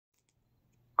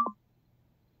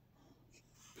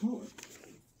collar?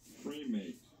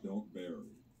 Cremate, don't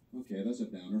bury. Okay, that's a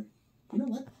downer. You know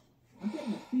what? I'm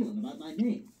getting a feeling about my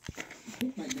name. I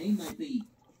think my name might be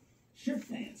Shirt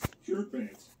Pants. Shirt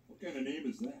Pants? What kind of name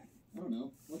is that? I don't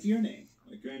know. What's your name?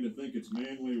 I kind of think it's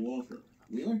Manly Walker.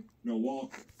 Wheeler? No,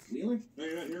 Walker. Wheeler? No,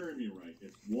 you're not hearing me right.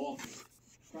 It's Walker.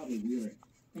 Probably Wheeler.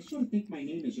 I sort of think my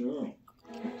name is Earl.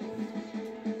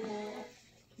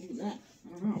 What was that? I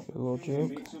don't know. A little I joke.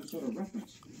 made some sort of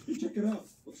reference. Hey, check it out.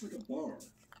 Looks like a bar.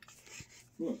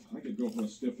 Look, I could go for a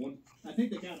stiff one. I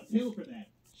think they got a pill for that.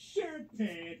 Shirt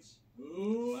Pants.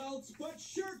 Who else but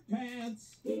Shirt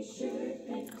Pants? He's Shirt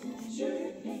Pants,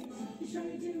 Shirt Pants. He's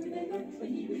trying to remember, but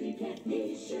he really can't.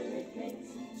 He's Shirt Pants,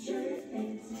 Shirt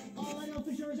Pants. All I know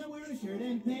for sure is I'm wearing a shirt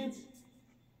and pants.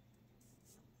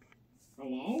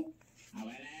 Hello? How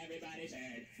well everybody's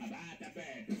heard about the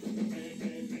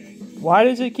bed. Why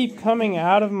does it keep coming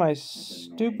out of my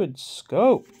stupid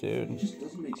scope, It dude? just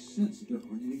doesn't make sense that there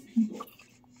aren't any people.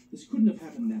 This couldn't have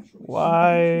happened naturally.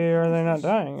 Why are they not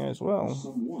dying as well?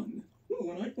 Someone. Well,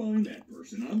 when I find that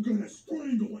person, I'm gonna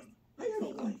strangle him. I had a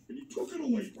life, and he took it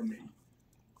away from me.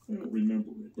 I don't remember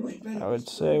it, but I bet I would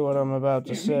say what I'm about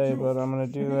to say, but I'm gonna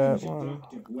do that She's a one.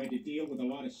 doctor who had to deal with a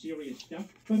lot of serious stuff,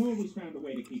 but always found a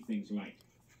way to keep things light.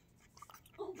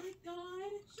 Oh my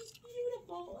God, she's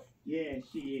beautiful. Yeah,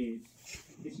 she is.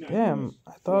 It's not Damn, yours.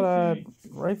 I thought I'd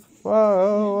right.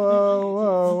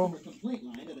 Whoa. Customer complaint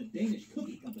line of the Danish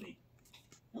Cookie Company.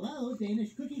 Hello,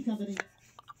 Danish Cookie Company.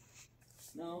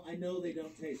 No, I know they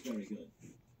don't taste very good.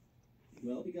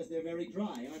 Well, because they're very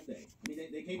dry, aren't they? I mean,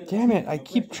 they came in. Damn it, I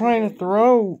keep trying to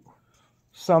throw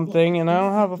something and I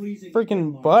don't have a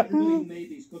freaking button.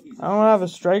 I don't have a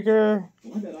striker.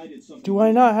 Do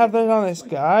I not have that on this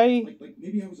guy?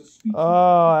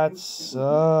 Oh, that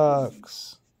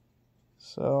sucks.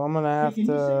 So I'm gonna have Can you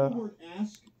say the to. word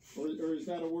ask, or is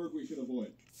that a word we should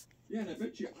avoid? Yeah, and I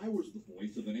bet you I was the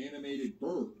voice of an animated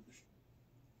bird.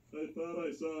 I thought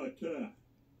I saw a cat.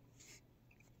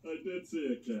 I did see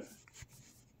a cat.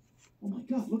 Oh my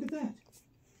God, look at that.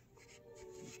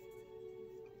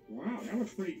 Wow, that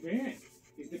looks pretty bad.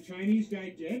 Is the Chinese guy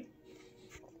dead?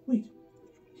 Wait,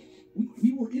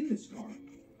 we were in this car.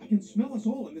 I can smell us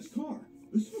all in this car.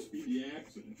 This must be the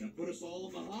accident that put us all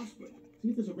in the hospital. See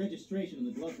if there's a registration in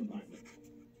the glove compartment.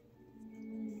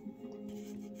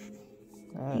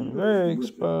 I'm very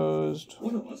exposed.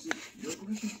 One of us is your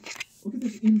Griffin. Look at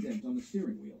this indent on the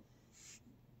steering wheel.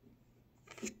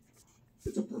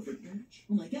 It's a perfect match.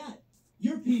 Oh my God,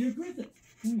 you're Peter Griffin.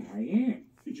 Yeah, I am.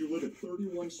 Did you live at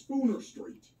 31 Spooner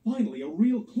Street? Finally, a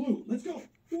real clue. Let's go.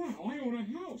 Wow, I own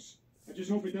a house. I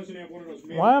just hope it doesn't have one of those.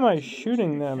 Why am I mailboxes that looks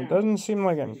shooting like a them? It cow. doesn't seem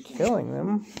like I'm killing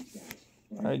them.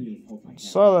 But I really hope I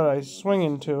saw that I swing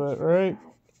into it, right?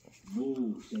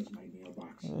 Moo, says my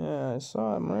mailbox. Yeah, I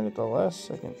saw him right at the last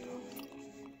second.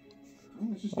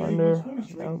 Oh, this is Wonder- 31 Spooner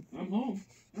Street. no. I'm home.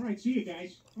 All right, see you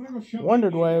guys. I'm gonna go shovel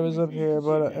Wondered the why hay it was out up my here, face to see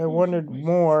but if that I goes wondered someplace.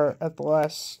 more at the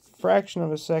last fraction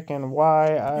of a second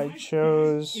why I Guys,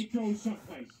 chose it goes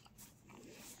someplace.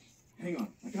 Hang on,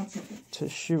 I got something. to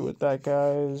shoot with that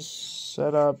guy's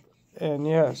setup. And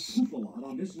yes, Poop a lot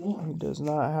on this he lawn. does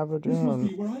not have a This must drone.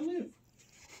 be where I live.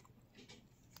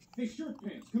 Hey, Shirt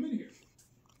Pants, come in here.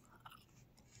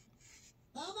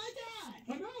 Oh my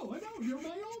God! I know, you're my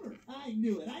owner. I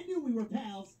knew it. I knew we were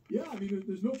pals. Yeah, I mean,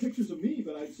 there's no pictures of me,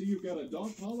 but I see you've got a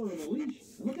dog collar and a leash.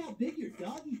 Look how big your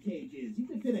doggy cage is. You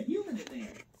can fit a human in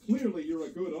there. Clearly, you're a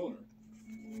good owner.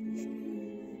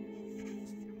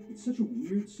 It's such a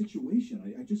weird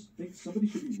situation. I just think somebody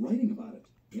should be writing about it.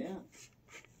 Yeah.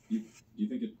 You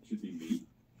think it should be me?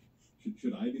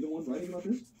 Should I be the one writing about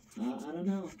this? I don't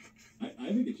know. I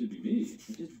think it should be me.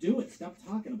 Just do it. Stop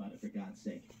talking about it, for God's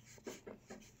sake.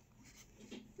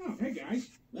 Oh, hey guys.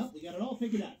 Well, we got it all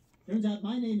figured out. Turns out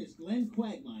my name is Glenn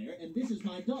Quagmire, and this is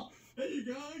my dog. Hey, you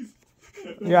guys.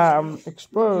 Yeah, I'm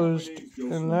exposed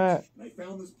in that I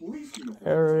found this police uniform.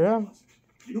 area.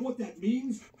 You know what that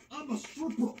means? I'm a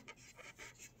stripper.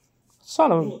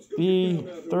 Son of a bee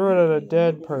threw it at a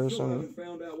dead person.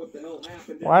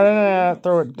 Why didn't I not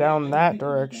throw it down that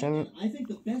direction? I think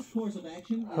the best course of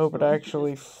action is Hope it for us to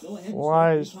actually just go ahead and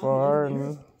flies start far talking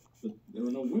and But there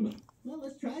are no women. Well,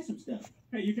 let's try some stuff.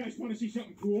 Hey, you guys want to see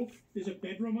something cool? There's a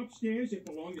bedroom upstairs that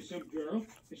belonged to some girl,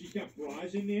 and she's got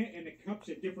bras in there, and the cups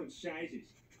are different sizes.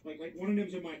 Like one of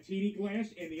them's a martini glass,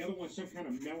 and the other one's some kind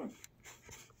of melon.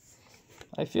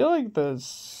 I feel like the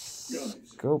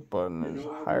scope button is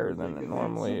higher than it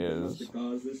normally is. To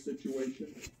cause this situation,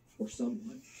 or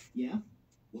someone. Yeah?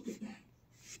 Look at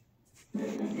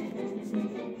that.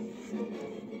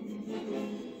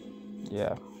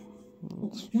 Yeah,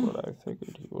 that's what I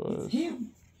figured he was. It's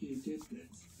him. He did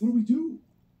this. What do we do?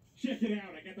 Check it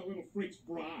out. I got the little freak's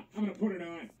bra. I'm gonna put it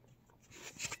on.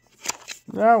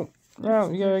 No,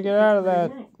 no, you gotta get out of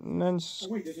that and then Oh,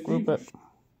 wait, there's a scoop name. it.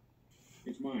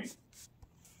 It's mine.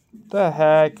 The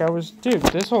heck? Dude,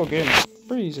 this whole game is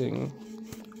freezing.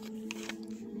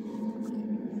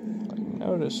 Like,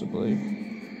 noticeably.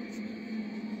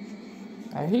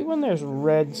 I hate when there's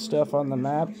red stuff on the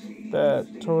map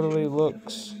that totally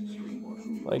looks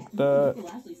like the... Local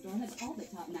Ashley store has all the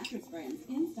top mattress brands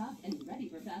in stock and ready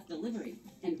for fast delivery.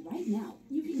 And right now,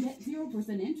 you can get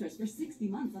 0% interest for 60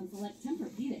 months on select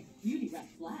Tempur-Pedic,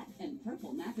 Beautyrest Flat, and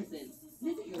Purple mattresses.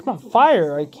 Visit your I'm on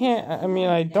fire. I can't... I mean,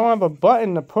 I don't have a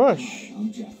button to push.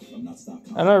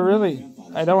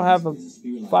 I don't have a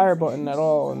fire button at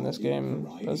all in this game.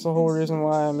 That's the whole reason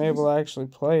why I'm able to actually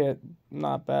play it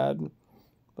not bad.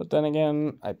 But then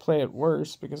again, I play it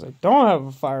worse because I don't have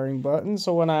a firing button,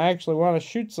 so when I actually want to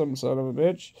shoot some son of a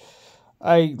bitch,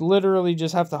 I literally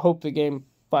just have to hope the game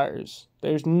fires.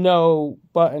 There's no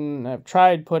button. I've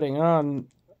tried putting on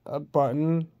a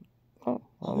button. Oh,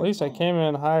 well, at least I came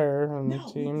in higher on the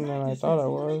team than I thought I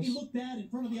was.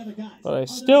 But I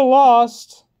still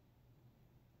lost.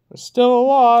 It's still a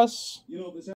loss. You know, this